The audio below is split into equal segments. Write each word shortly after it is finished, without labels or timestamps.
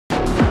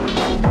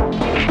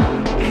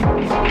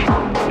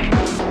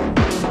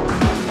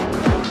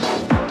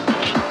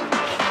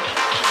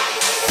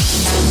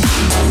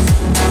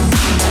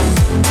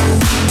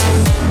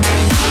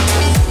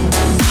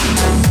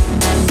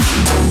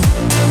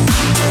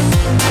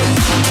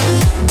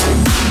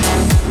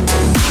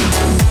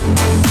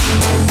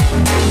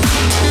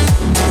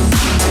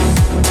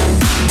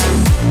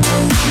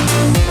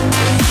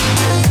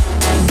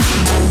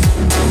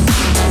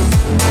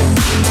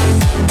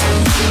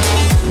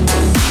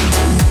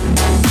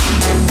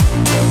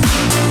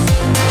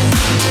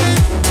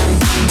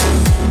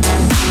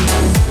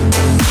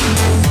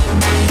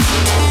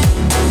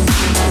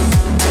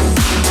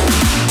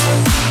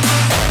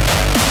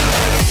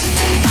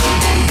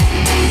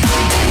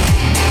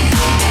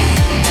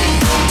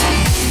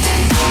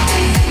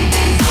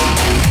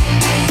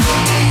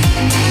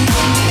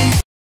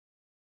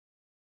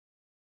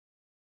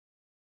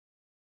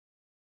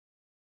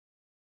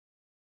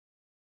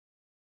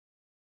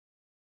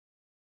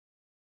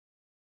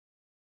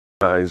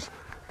Guys,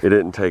 it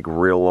didn't take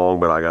real long,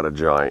 but I got a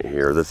giant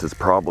here. This is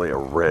probably a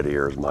red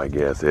ear is my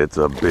guess. It's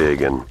a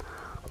big one.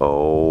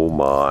 Oh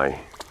my.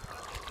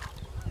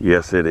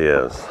 Yes, it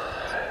is.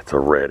 It's a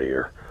red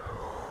ear.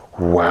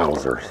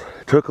 Wowzers.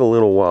 It took a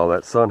little while.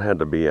 That sun had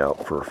to be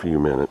out for a few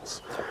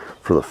minutes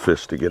for the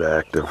fish to get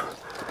active.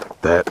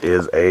 That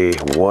is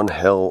one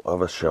hell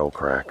of a shell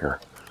cracker.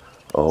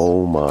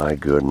 Oh my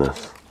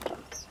goodness.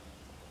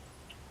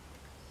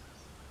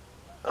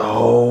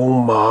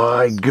 Oh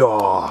my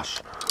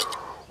gosh.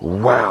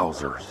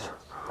 Wowzers.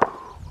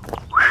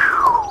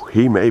 Whew.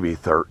 He may be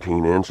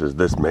 13 inches.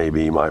 This may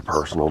be my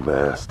personal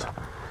best.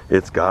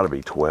 It's got to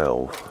be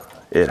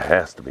 12. It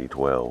has to be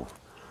 12.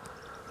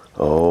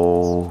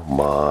 Oh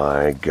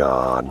my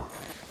God.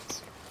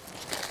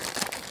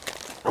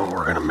 Oh,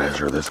 we're going to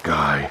measure this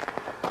guy.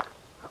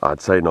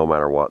 I'd say no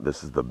matter what,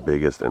 this is the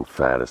biggest and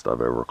fattest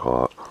I've ever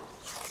caught.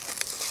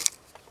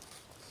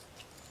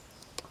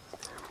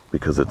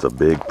 Because it's a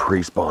big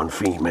pre-spawn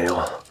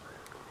female.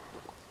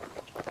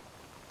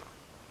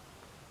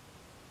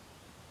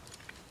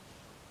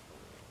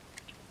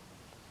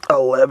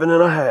 $11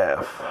 and a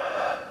half.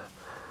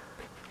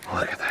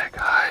 Look at that,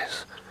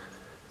 guys.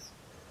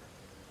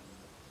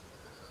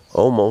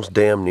 Almost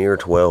damn near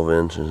 12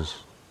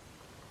 inches.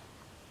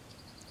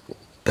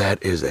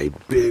 That is a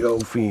big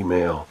old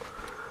female.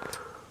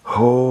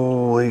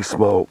 Holy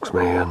smokes,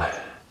 man.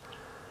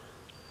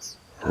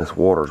 This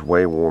water's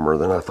way warmer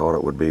than I thought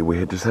it would be. We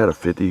had just had a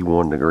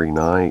 51-degree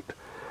night.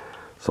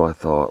 So I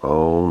thought,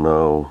 oh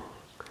no.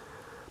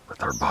 But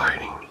they're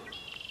biting.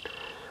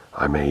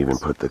 I may even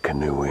put the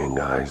canoe in,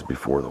 guys,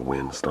 before the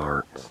wind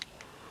starts.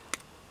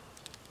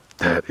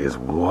 That is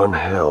one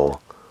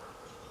hell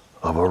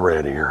of a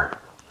red ear.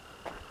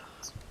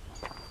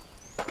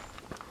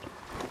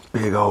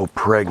 Big old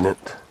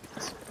pregnant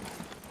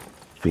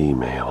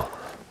female.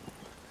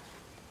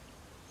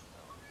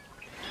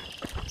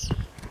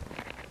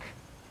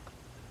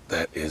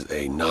 That is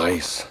a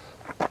nice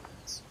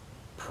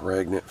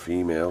pregnant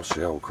female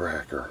shell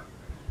cracker.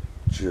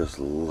 Just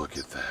look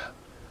at that.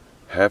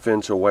 Half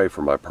inch away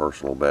from my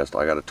personal best.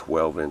 I got a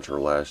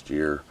 12-incher last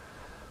year,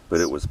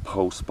 but it was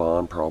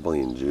post-spawn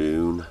probably in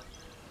June.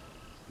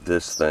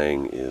 This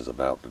thing is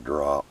about to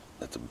drop.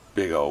 That's a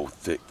big old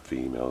thick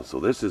female.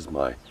 So this is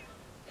my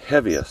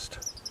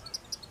heaviest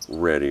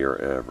red ear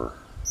ever.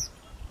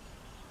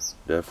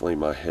 Definitely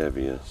my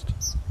heaviest.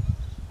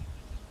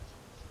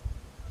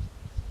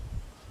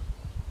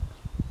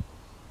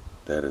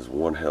 That is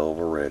one hell of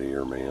a red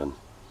ear, man.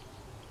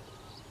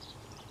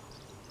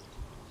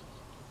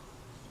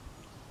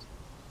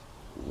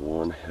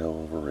 One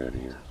hell of a red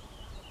ear.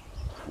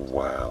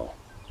 Wow.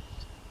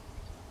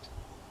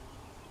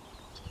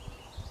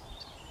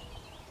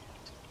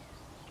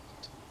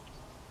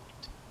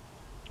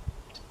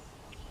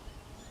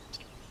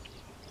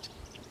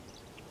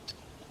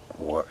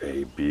 What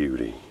a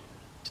beauty.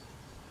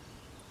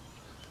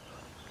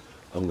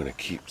 I'm going to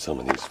keep some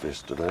of these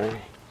fish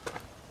today.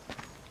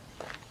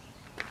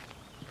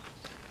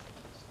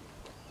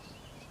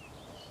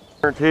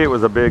 I guarantee it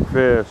was a big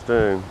fish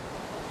too.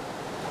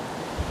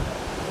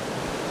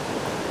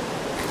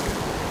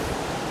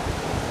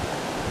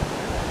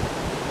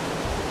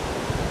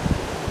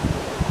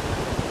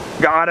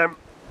 Got him.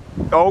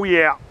 Oh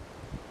yeah.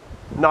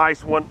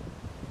 Nice one.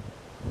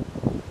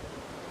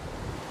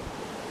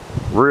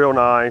 Real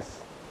nice.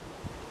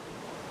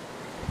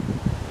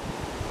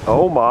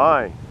 Oh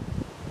my.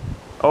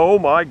 Oh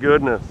my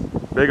goodness.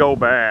 Big old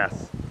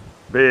bass.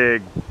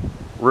 Big.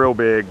 Real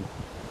big.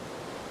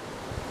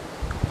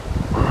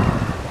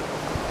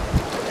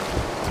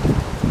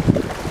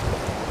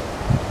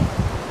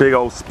 Big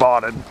old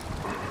spotted.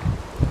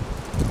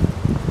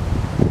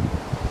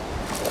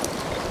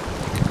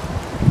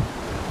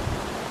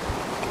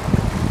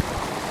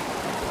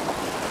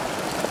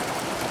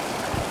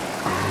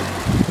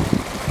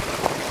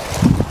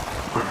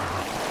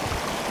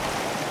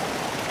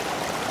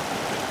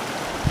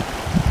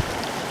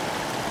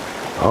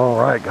 All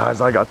right,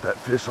 guys, I got that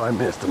fish I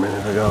missed a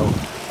minute ago.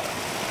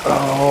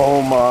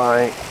 Oh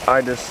my,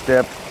 I just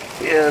stepped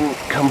in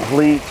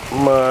complete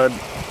mud.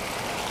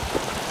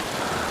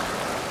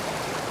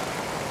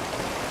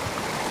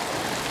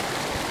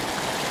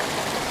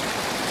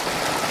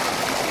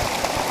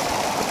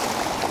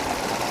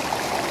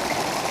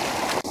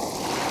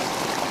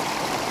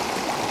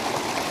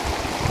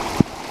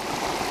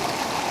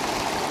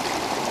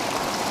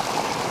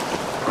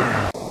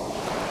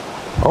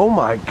 Oh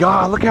my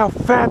God, look how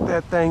fat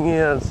that thing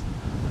is.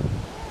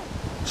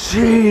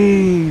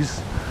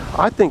 Jeez.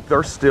 I think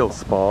they're still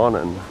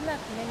spawning.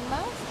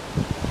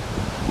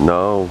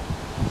 No,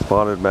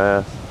 spotted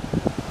bass.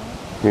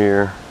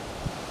 Here.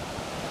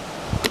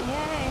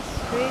 Yeah,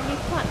 it's really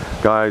fun.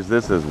 Guys,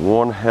 this is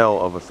one hell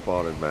of a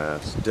spotted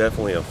bass.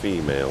 Definitely a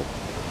female.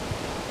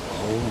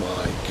 Oh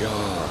my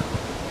God.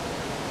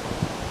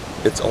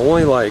 It's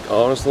only like,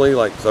 honestly,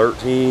 like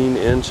 13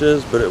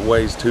 inches, but it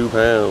weighs 2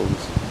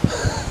 pounds.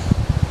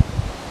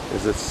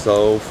 It's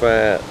so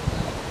fat.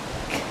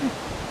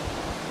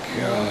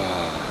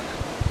 God.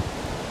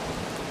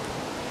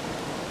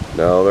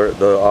 No,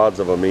 the odds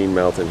of a mean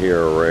mouth in here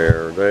are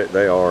rare.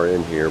 They are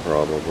in here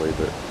probably,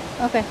 but.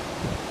 Okay.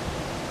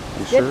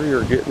 You sure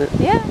you're getting it?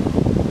 Yeah.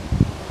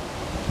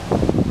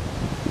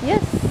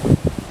 Yes.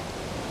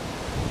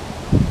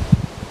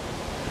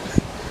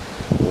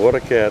 What a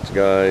catch,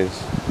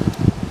 guys.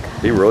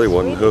 He really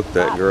wasn't hooked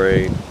that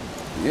great.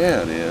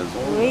 Yeah, it is.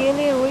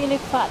 Really, really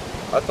fat.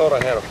 I thought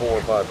I had a 4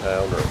 or 5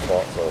 pounder. It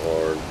fought so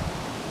hard.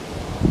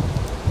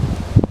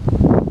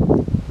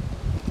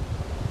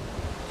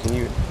 Can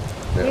you?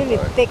 Really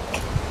thick.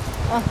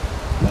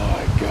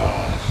 My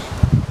gosh.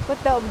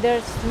 Put up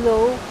there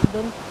slow.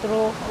 Don't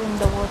throw in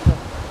the water.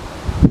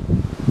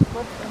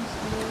 Put them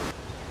slow.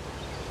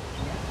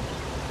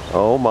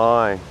 Oh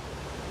my.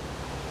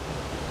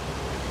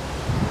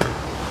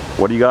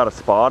 What do you got? A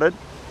spotted?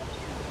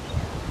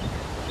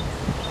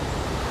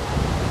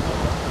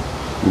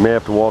 You may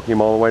have to walk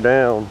him all the way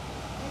down.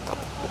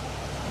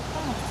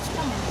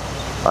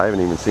 I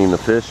haven't even seen the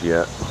fish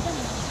yet.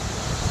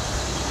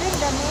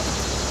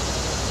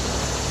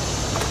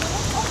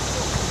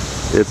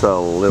 It's a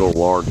little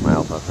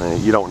largemouth, I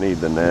think. You don't need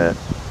the net.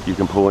 You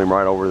can pull him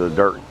right over the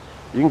dirt.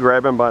 You can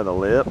grab him by the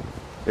lip.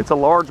 It's a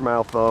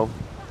largemouth though.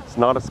 It's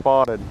not a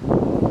spotted.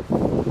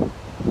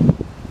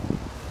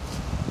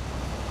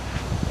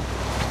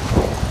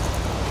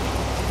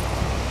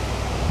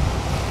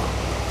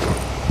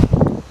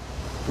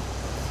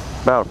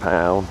 About a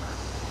pound.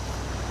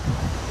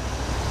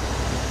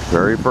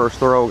 Very first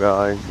throw,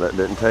 guys. That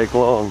didn't take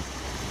long.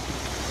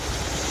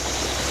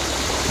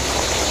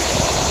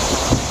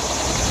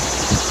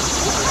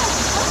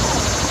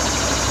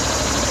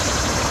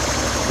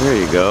 There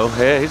you go.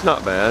 Hey, he's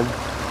not bad.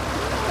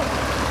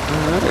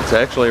 It's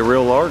actually a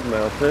real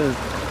largemouth too.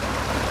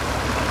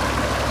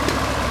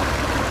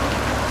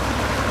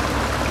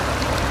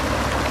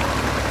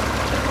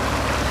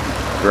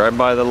 Grab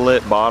by the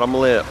lip, bottom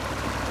lip.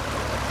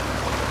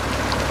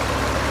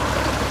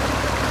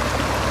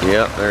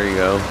 Yep, there you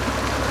go.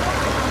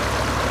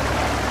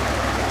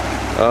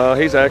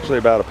 He's actually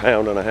about a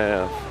pound and a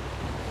half.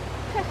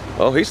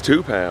 Oh, he's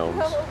 2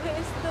 pounds.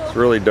 It's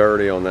really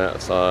dirty on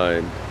that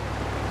side.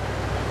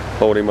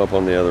 Hold him up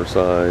on the other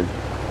side.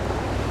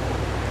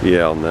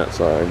 Yeah, on that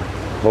side.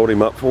 Hold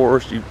him up for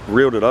us. You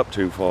reeled it up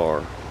too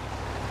far.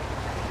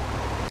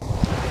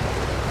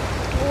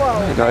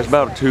 Whoa, Hey guys,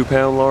 about a 2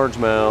 pound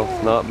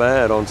largemouth. Not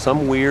bad on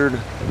some weird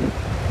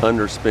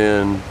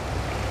underspin.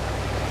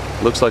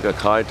 Looks like a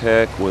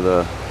Kitech with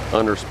a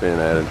underspin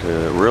added to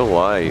it. Real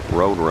light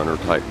Roadrunner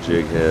type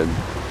jig head.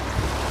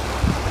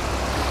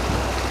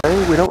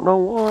 Hey, we don't know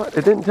what.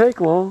 It didn't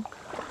take long.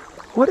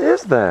 What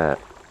is that?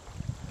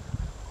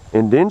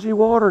 In dingy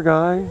water,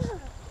 guys.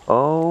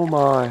 Oh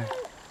my.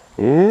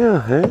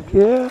 Yeah, heck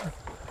yeah.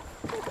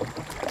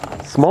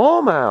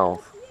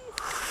 Smallmouth.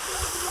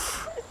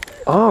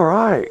 All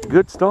right,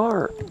 good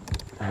start.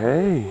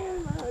 Hey.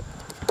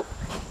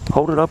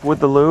 Hold it up with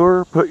the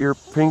lure. Put your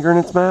finger in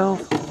its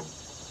mouth.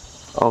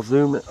 I'll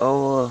zoom it.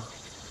 All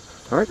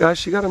right, guys,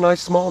 she got a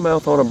nice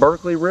smallmouth on a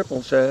Berkeley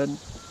ripple shad.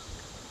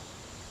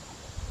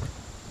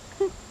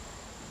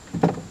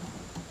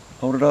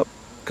 Hold it up.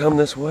 Come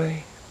this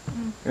way.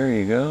 There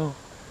you go.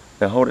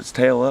 Now hold its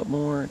tail up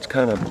more. It's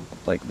kind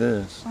of like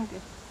this.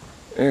 Okay.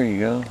 There you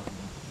go.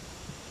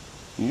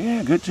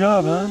 Yeah, good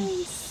job, hon.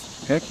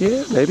 Nice. Heck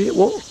yeah. Maybe it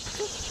won't.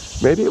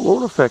 Maybe it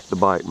won't affect the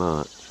bite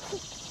much.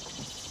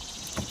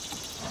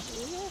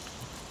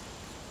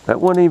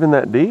 That wasn't even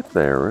that deep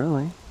there,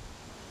 really.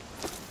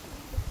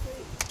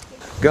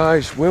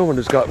 Guys, Wilman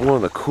has got one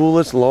of the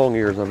coolest long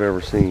ears I've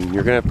ever seen.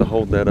 You're gonna have to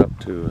hold that up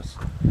to us.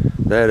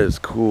 That is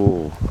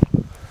cool.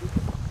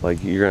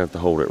 Like, you're gonna have to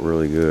hold it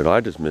really good. I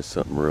just missed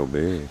something real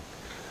big.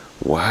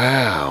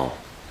 Wow.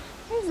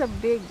 It's a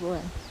big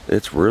one.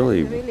 It's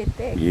really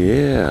thick.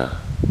 Yeah.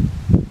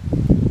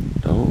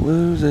 Don't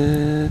lose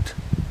it.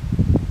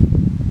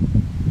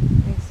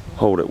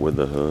 Hold it with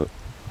the hook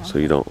so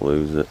you don't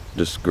lose it.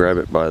 Just grab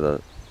it by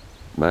the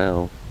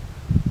mouth.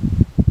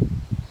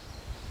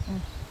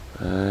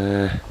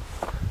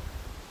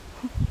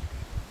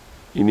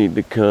 You need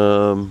to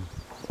come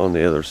on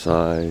the other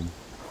side.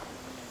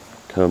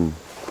 Come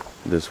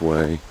this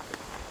way.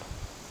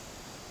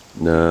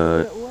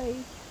 No, That way.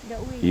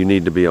 you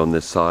need to be on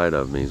this side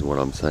of me is what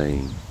I'm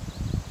saying,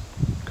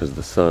 because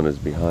the sun is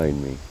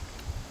behind me.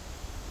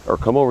 Or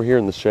come over here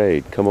in the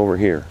shade. Come over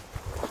here.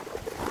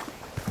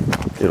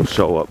 It'll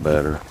show up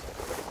better.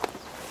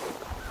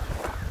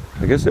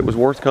 I guess it was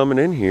worth coming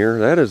in here.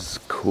 That is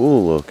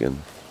cool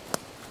looking.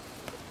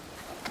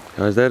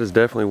 Guys, that is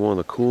definitely one of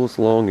the coolest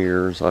long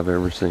ears I've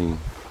ever seen.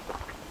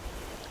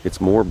 It's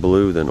more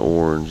blue than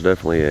orange.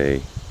 Definitely a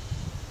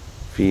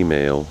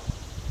female.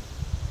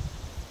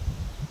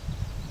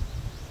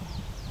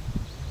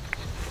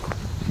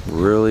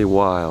 Really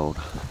wild.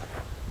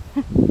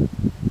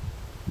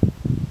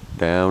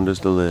 Down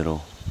just a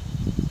little.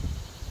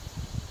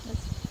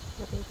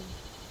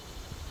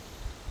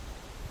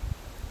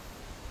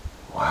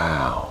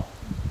 Wow.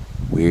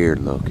 Weird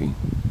looking.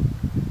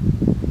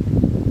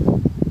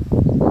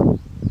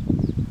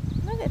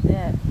 Look at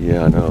that.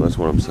 Yeah, I know. That's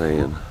what I'm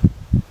saying.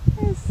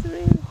 It's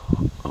really...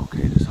 Oh.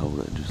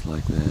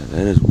 like that.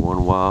 That is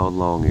one wild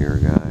long ear,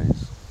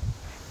 guys.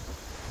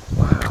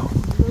 Wow.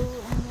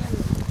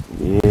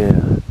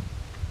 Yeah.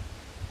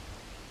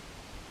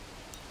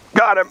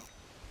 Got him.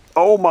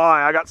 Oh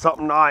my, I got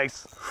something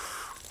nice.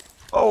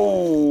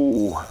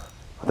 Oh,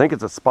 I think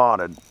it's a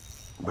spotted,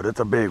 but it's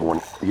a big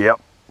one.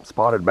 Yep,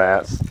 spotted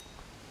bass.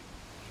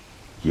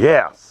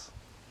 Yes.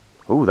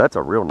 Oh, that's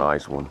a real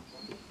nice one.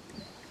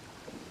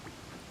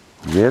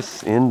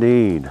 Yes,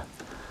 indeed.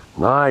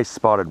 Nice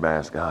spotted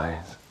bass,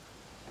 guys.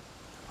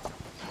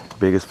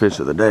 Biggest fish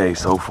of the day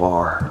so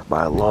far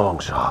by a long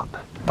shot.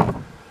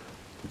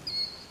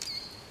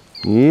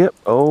 Yep,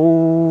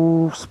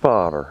 oh,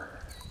 spotter.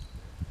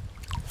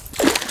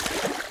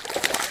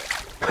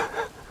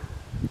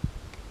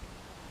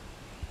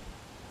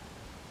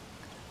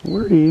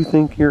 Where do you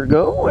think you're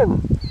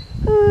going?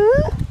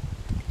 Huh?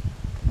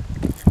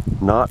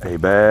 Not a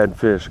bad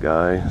fish,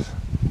 guys.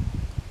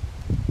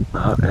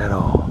 Not at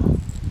all.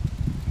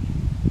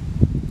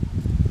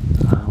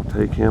 I'll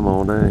take him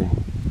all day.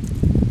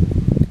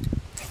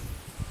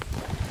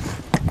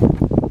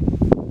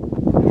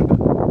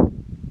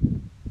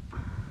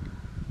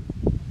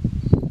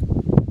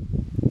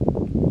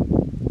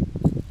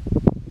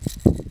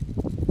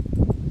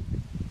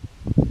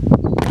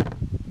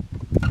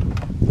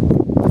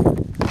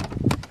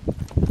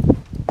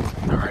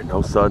 Alright,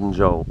 no sudden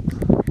jolts.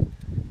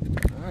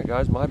 Alright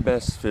guys, my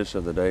best fish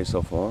of the day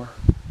so far.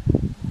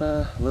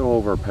 A little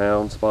over a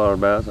pound spotted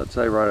bass. I'd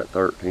say right at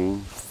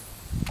 13.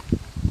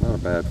 Not a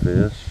bad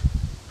fish.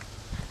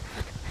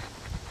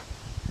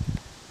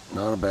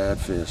 Not a bad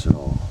fish at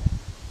all.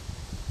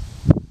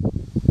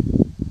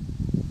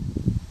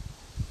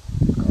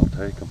 I'll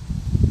take them.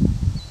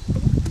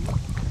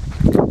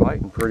 They're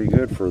biting pretty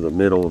good for the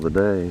middle of the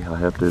day, I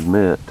have to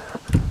admit.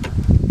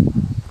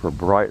 For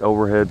bright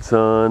overhead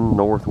sun,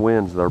 north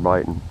winds, they're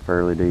biting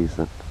fairly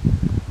decent.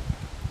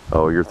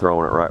 Oh, you're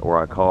throwing it right where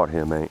I caught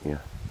him, ain't you?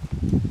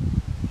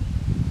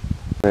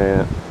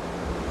 Yeah.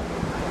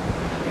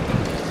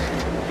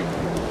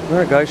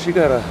 Alright guys, she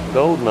got a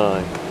golden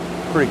eye.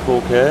 Pretty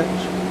cool catch.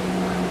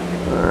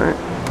 Alright.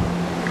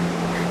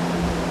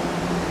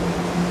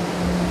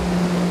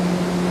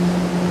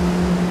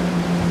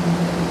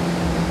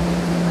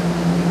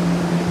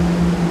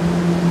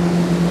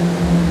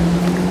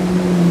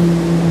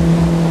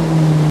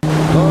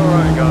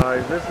 Alright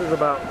guys, this is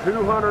about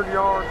 200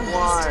 yards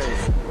wide.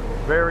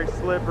 Very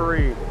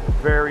slippery,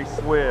 very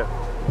swift.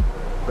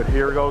 But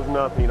here goes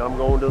nothing. I'm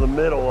going to the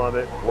middle of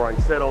it where I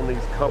can sit on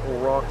these couple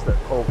rocks that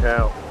poke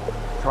out.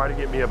 Try to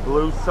get me a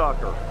blue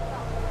sucker.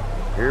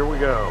 Here we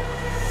go.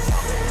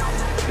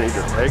 Just need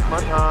to take my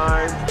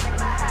time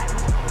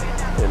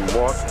and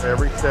watch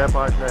every step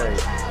I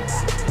take.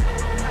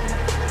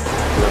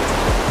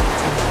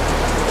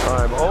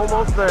 I'm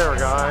almost there,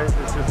 guys.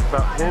 It's just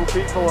about 10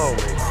 feet below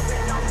me.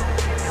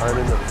 I'm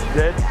in the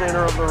dead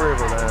center of the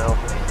river now.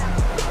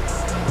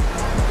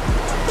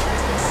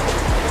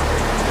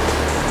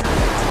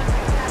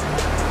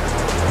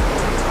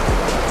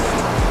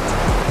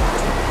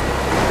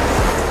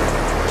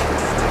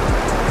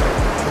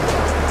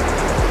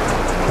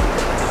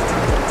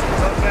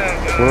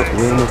 Well,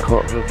 Wilma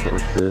caught her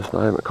first fish.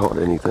 I haven't caught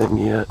anything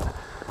yet,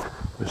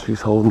 but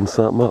she's holding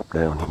something up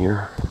down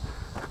here.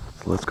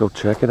 So let's go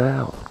check it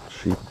out.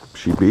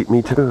 She beat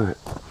me to it.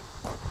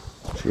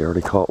 She already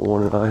caught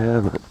one and I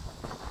haven't.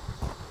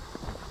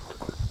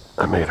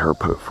 I made her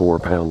put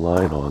 4-pound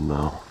line on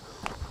though.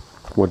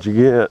 What'd you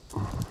get?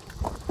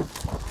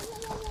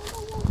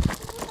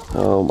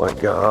 Oh my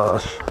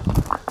gosh.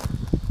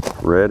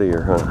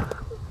 Reddier, huh?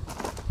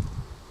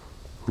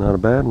 Not a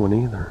bad one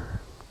either.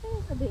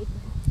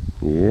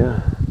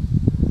 Yeah.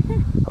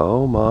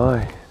 Oh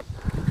my.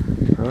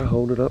 Try to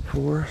hold it up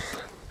for us.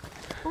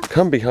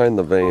 Come behind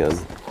the van.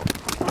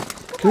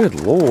 Good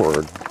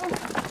Lord.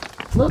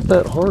 It's not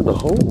that hard to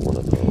hold one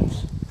of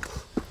those.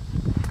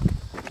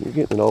 You're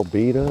getting it all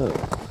beat up.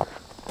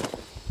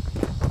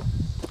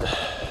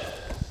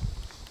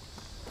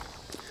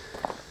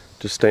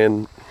 Just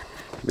stand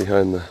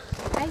behind the...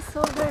 I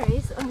saw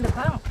berries on the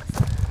banks.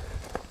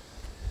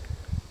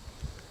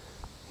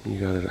 You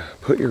gotta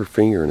put your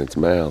finger in its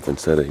mouth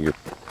instead of you're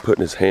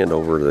putting his hand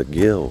over the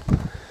gill.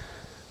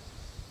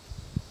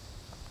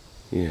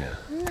 Yeah.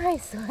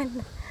 Nice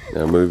one.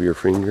 Now move your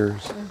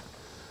fingers.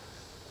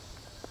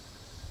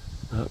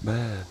 Not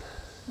bad.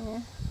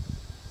 Yeah.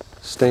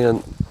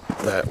 Stand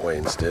that way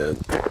instead.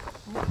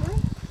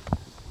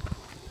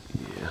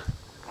 Yeah.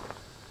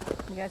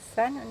 You got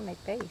sun on my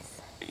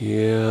face.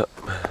 Yeah.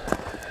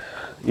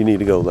 You need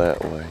to go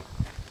that way.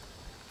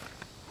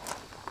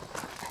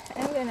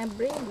 I'm gonna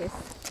bring this.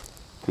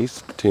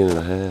 He's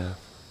 10.5.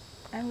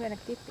 I'm gonna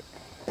keep it.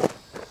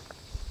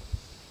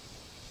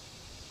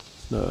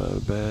 It's not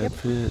a bad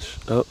fish.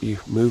 Oh, you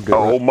moved it.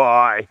 Oh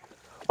my.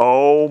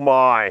 Oh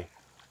my.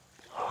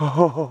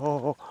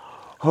 Oh,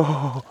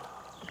 oh.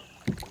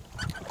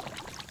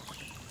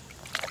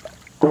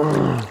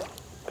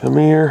 Come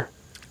here.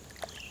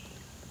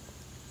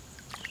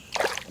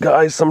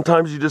 Guys,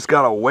 sometimes you just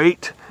gotta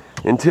wait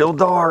until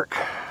dark.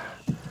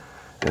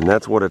 And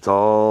that's what it's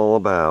all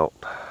about.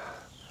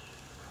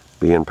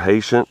 Being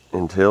patient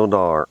until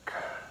dark.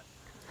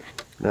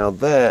 Now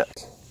that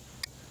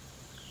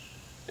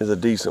is a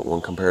decent one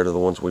compared to the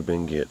ones we've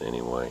been getting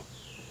anyway.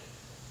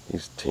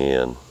 He's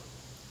 10.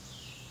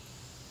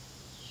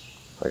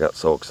 I got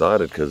so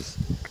excited because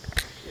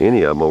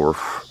any of them over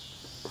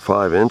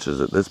 5 inches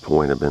at this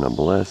point have been a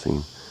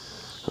blessing.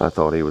 I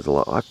thought he was a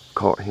lot. I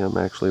caught him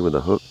actually with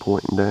a hook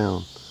pointing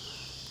down.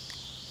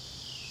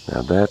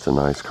 Now that's a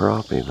nice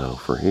crappie though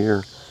for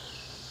here.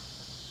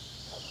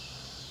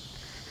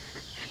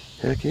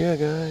 Heck yeah,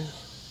 guys.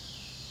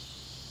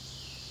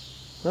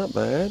 Not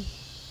bad.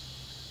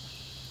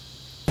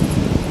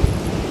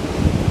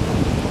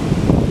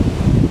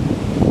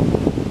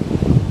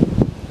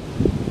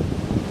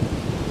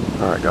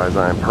 Alright guys,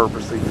 I am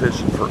purposely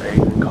fishing for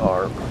Asian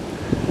carp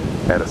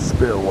at a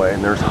spillway,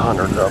 and there's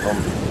hundreds of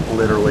them.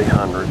 Literally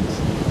hundreds.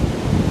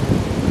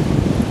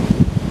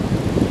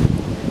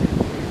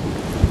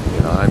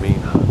 Yeah, I mean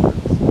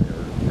hundreds.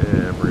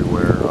 They're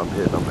everywhere. I'm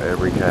hitting them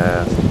every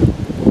cast.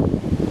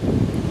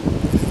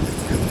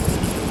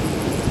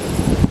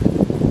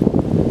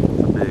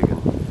 It's a big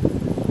one.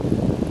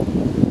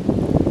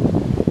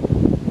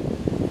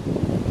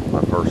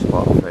 My first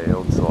spot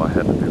failed, so I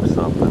had to do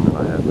something, and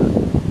I had to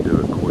do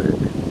it quick.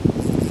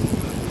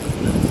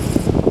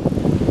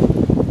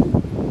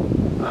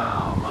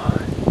 Oh my.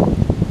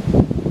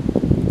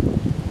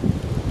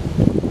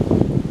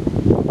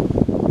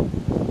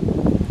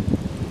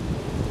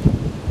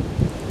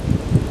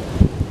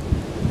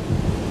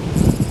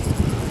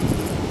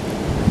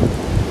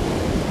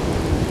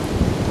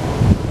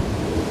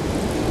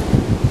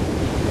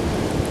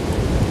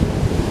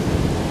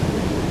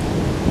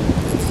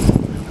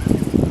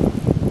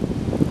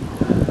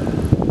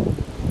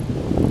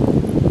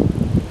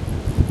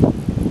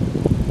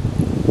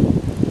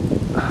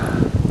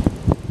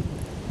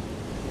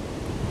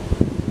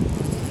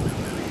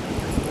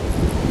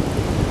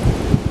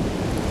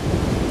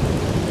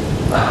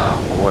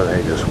 Boy,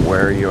 they just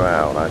wear you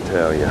out, I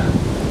tell you.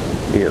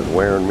 He is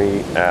wearing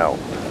me out.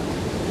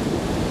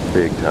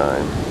 Big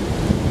time.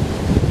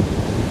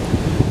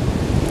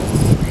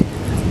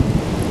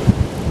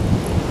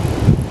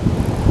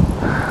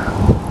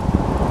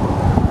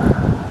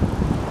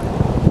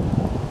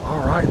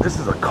 Alright, this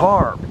is a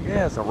carp.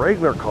 Yes, a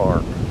regular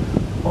carp.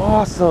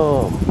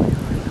 Awesome.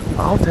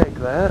 I'll take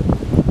that.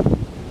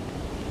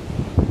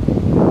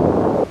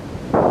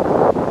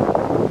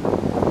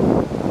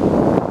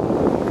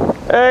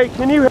 Hey,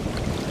 can you...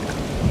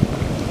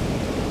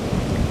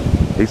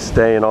 He's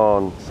staying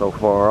on so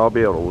far. I'll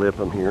be able to lip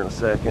him here in a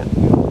second.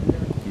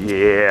 Yeah.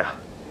 Yeah,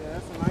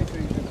 that's a nice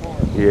Asian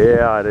carp.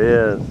 Yeah, it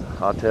is.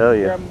 I'll tell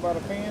you. Grab him by the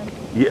fin?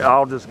 Yeah,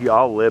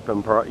 I'll lip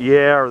him.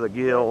 Yeah, or the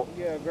gill.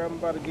 Yeah, grab him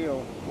by the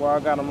gill. Well, I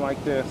got him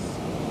like this.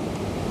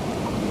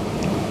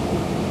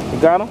 You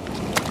got him?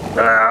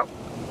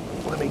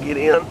 Let me get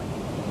in.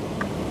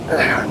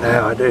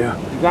 Now I do.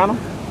 You got him?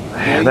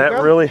 Man,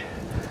 that really...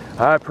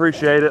 I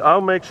appreciate it.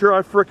 I'll make sure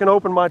I frickin'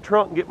 open my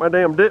trunk and get my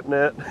damn dip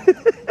net.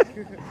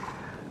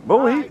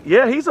 Boy,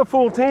 he's a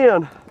full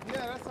 10. Yeah,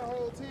 that's a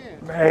whole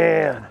 10.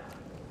 Man.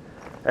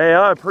 Hey,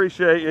 I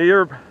appreciate you.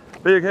 You're a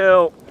big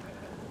help.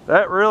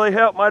 That really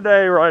helped my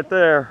day right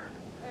there.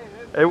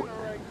 Hey,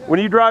 when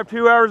you drive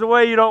 2 hours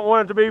away, you don't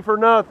want it to be for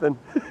nothing.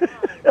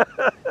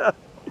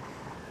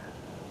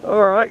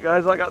 All right,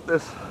 guys, I got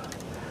this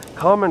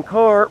common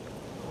carp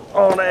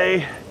on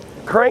a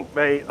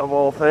crankbait of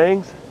all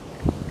things.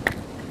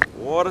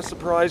 What a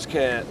surprise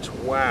catch.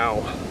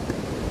 Wow.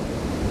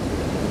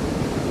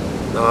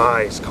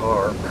 Nice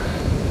carp.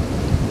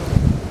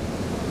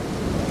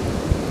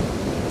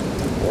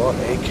 What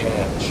a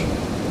catch.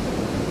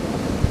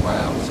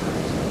 Wow, it's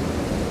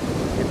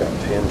crazy. About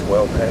 10,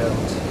 12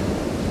 pounds.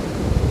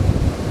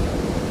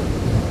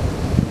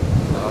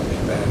 Not a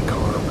bad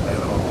carp at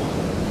all.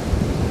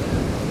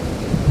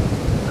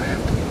 I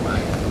have to get my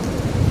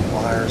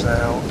pliers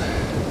out.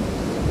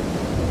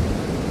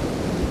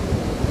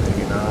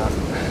 Maybe not.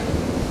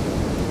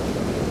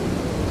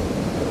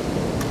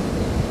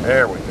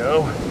 There we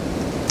go.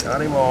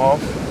 Got him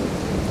off.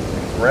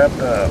 Wrapped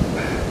up.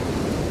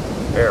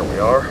 There we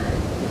are.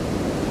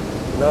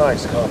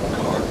 Nice common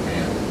carp,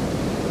 man.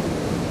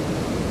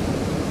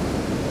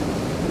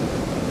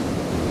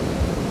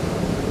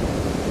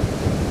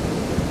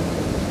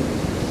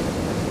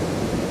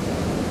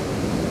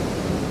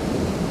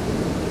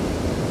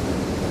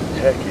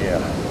 Heck yeah.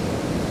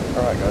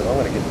 Alright guys, I'm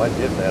going to get my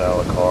dip net out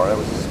of the car. That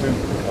was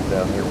stupid to come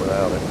down here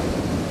without it.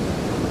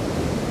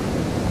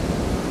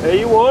 Hey,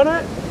 you want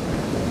it?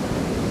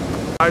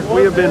 Guys,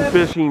 we have been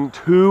fishing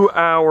 2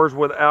 hours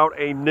without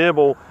a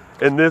nibble,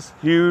 and this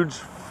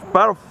huge,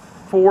 about a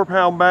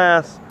 4-pound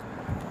bass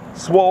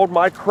swallowed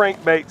my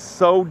crankbait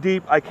so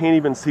deep I can't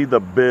even see the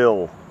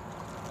bill.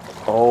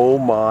 Oh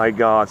my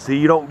God. See,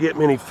 you don't get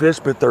many fish,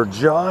 but they're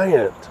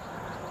giant.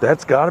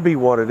 That's got to be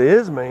what it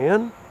is,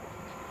 man.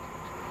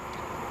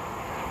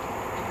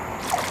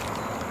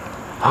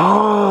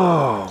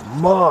 Oh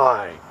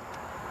my.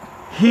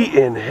 He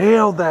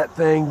inhaled that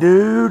thing,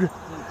 dude.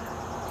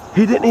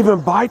 He didn't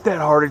even bite that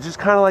hard. It just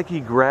kind of like he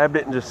grabbed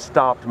it and just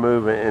stopped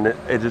moving, and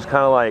it just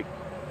kind of like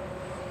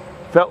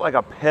felt like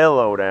a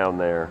pillow down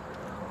there.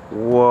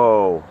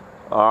 Whoa.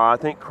 I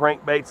think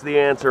crankbait's the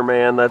answer,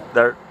 man.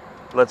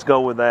 Let's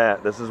go with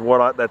that. This is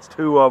what that's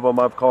 2 of them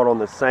I've caught on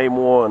the same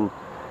one.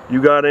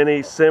 You got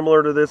any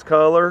similar to this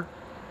color?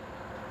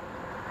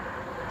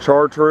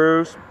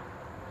 Chartreuse?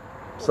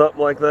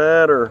 Something like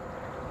that, or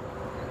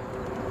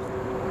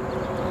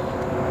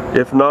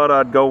if not,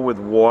 I'd go with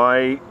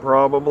white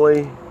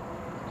probably.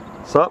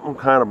 Something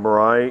kind of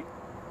bright.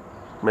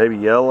 Maybe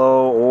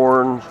yellow,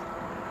 orange.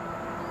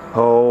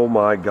 Oh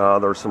my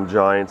God, there's some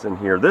giants in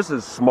here. This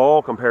is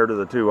small compared to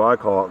the 2 I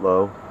caught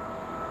though.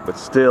 But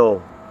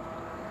still,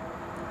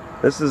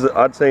 this is,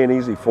 I'd say, an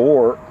easy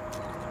 4.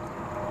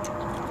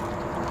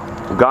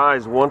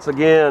 Guys, once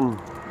again,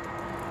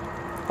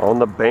 on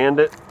the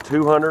Bandit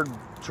 200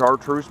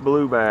 Chartreuse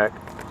Blueback,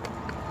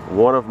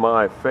 one of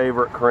my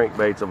favorite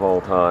crankbaits of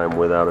all time,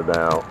 without a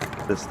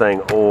doubt. This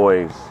thing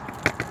always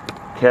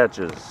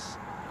catches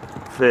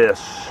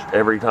fish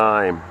every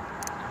time.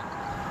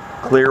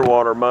 Clear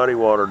water, muddy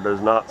water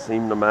does not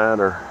seem to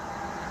matter.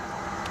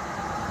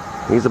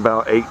 He's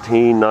about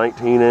 18,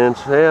 19 inch,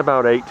 yeah,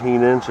 about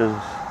 18 inches.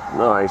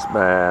 Nice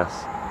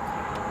bass.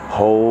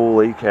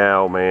 Holy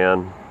cow,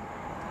 man.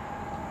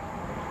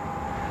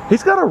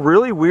 He's got a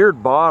really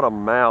weird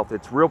bottom mouth.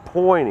 It's real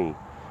pointy.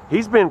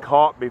 He's been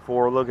caught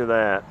before, look at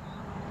that.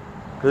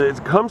 Because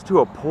it comes to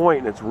a point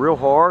and it's real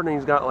hard, and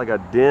he's got like a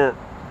dent.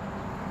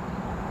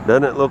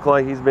 Doesn't it look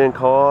like he's been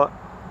caught?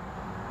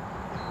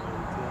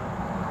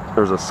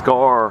 There's a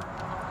scar.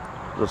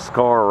 There's a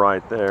scar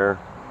right there.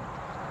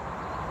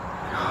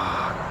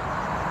 God.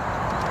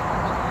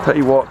 Tell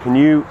you what, can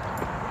you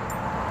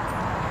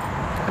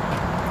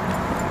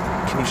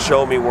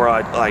show me where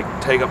I like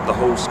take up the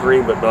whole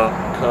screen but not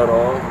cut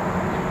off?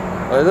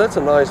 That's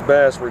a nice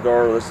bass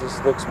regardless. This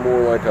looks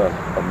more like a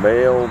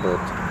male, but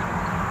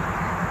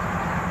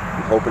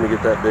I'm hoping to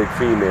get that big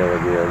female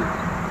again.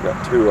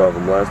 Got 2 of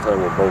them. Last time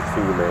were both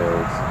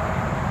females.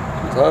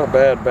 It's not a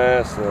bad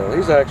bass though.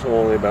 He's actually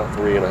only about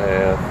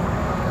 3.5.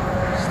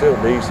 Still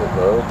decent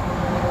though.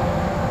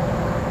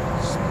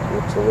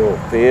 Looks a little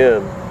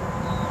thin.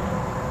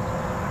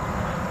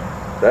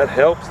 That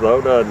helps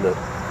though, doesn't it?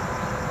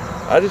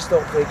 I just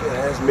don't think it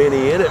has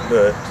many in it,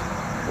 but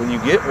when you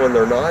get one,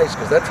 they're nice,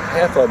 because that's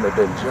half of them have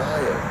been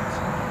giants.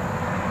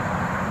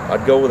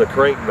 I'd go with a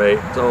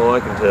crankbait, that's all I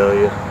can tell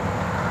you.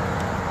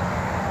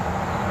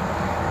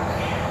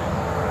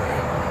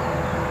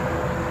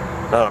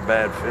 Not a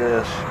bad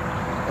fish.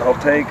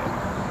 I'll take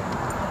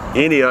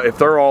any, if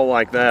they're all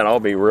like that,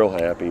 I'll be real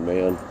happy,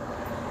 man.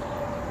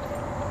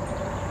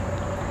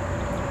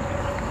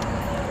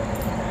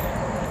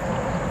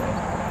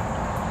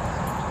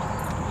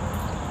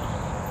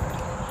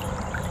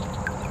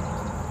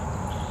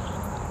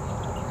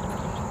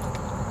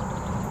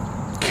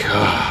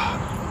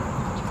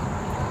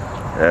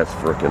 That's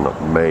freaking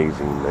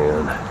amazing,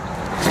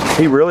 man.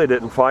 He really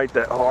didn't fight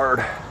that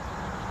hard.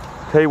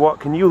 Tell you what,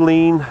 can you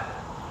lean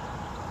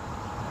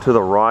to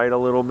the right a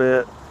little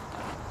bit?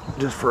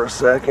 Just for a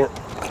second.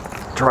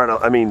 Try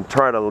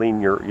to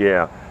lean your,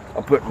 yeah.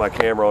 I'll put my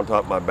camera on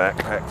top of my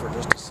backpack for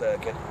just a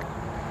second.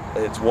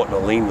 It's wanting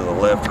to lean to the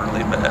left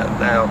really bad.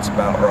 Now it's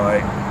about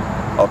right.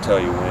 I'll tell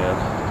you when.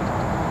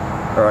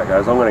 Alright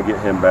guys, I'm going to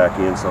get him back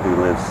in so he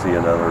lives to see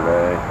another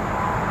day.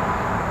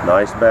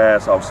 Nice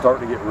bass. I was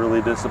starting to get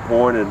really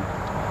disappointed.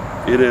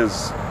 It is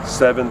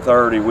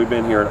 7:30. We've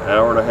been here an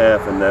hour and a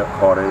half and not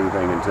caught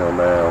anything until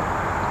now.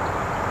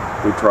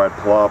 We tried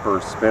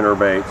ploppers, spinner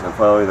baits, and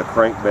finally the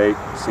crankbait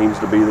seems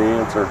to be the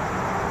answer.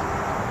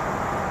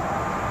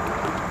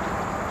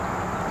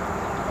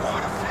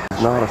 What a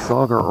fish. Not a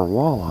sauger or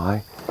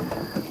walleye,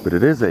 but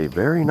it is a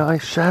very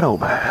nice shadow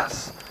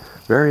bass.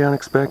 Very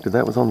unexpected.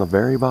 That was on the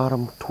very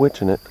bottom,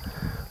 twitching it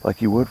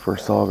like you would for a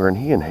sauger, and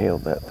he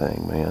inhaled that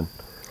thing, man.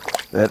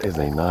 That is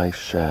a nice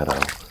shadow.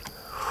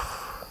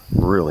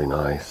 Really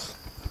nice.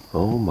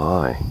 Oh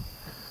my.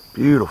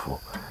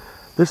 Beautiful.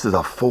 This is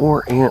a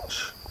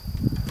 4-inch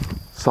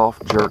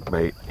soft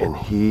jerkbait, and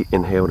he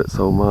inhaled it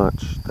so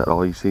much that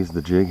all you see is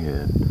the jig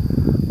head.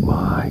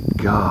 My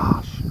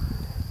gosh.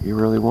 He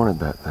really wanted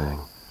that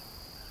thing.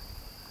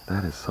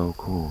 That is so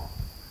cool.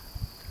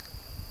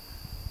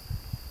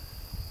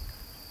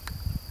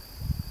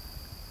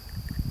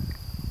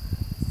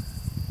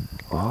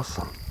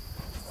 Awesome.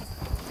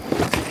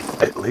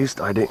 At least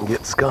I didn't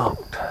get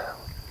skunked.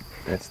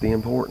 That's the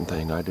important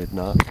thing. I did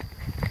not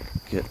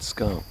get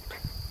skunked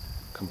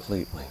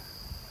completely.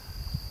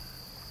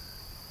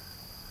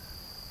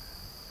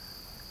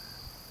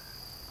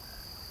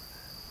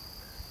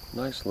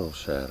 Nice little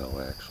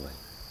shadow, actually.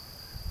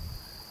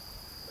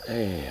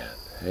 And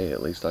hey,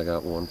 at least I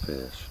got one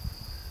fish.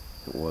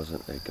 It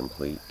wasn't a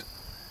complete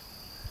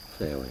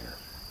failure.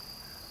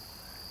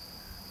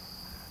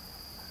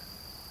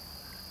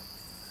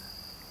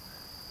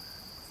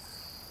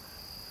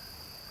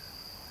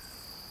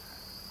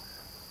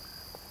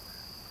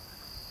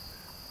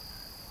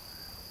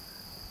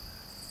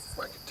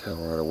 I could tell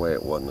right away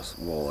it wasn't a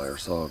walleye or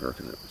sauger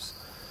because it was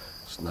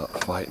It's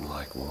not fighting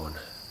like one.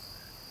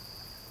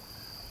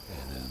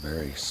 And is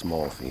very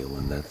small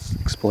feeling. That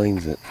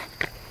explains it.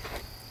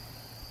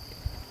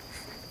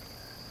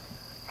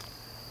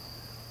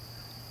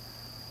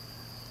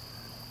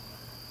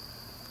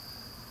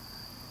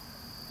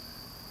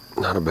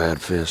 Not a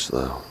bad fish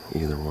though,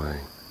 either way.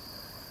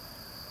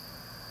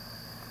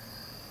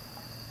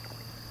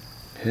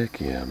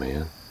 Heck yeah,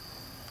 man.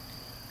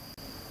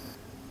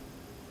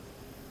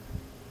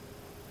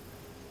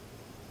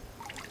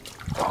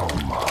 Oh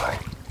my.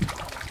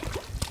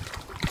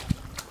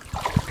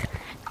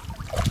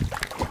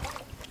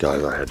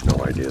 Guys, I had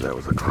no idea that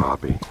was a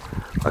crappie.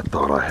 I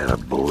thought I had a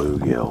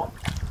bluegill,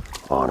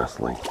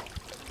 honestly.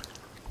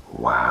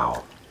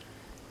 Wow.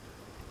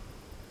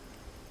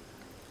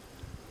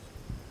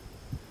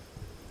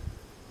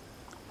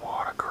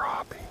 What a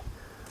crappie.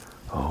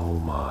 Oh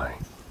my.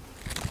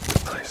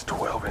 Nice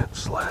 12-inch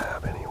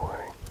slab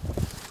anyway.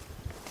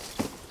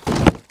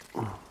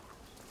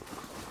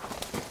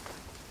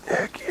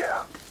 Heck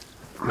yeah.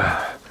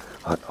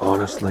 I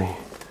honestly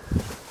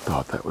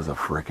thought that was a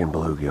frickin'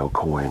 bluegill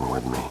coin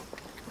with me.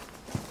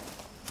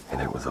 And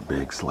it was a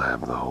big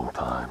slab the whole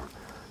time.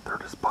 They're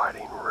just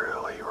biting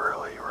really,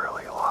 really,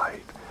 really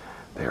light.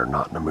 They are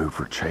not in the mood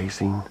for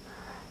chasing.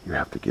 You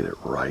have to get it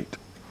right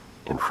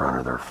in front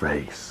of their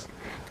face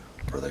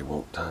or they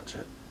won't touch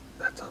it.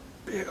 That's a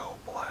big old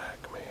black.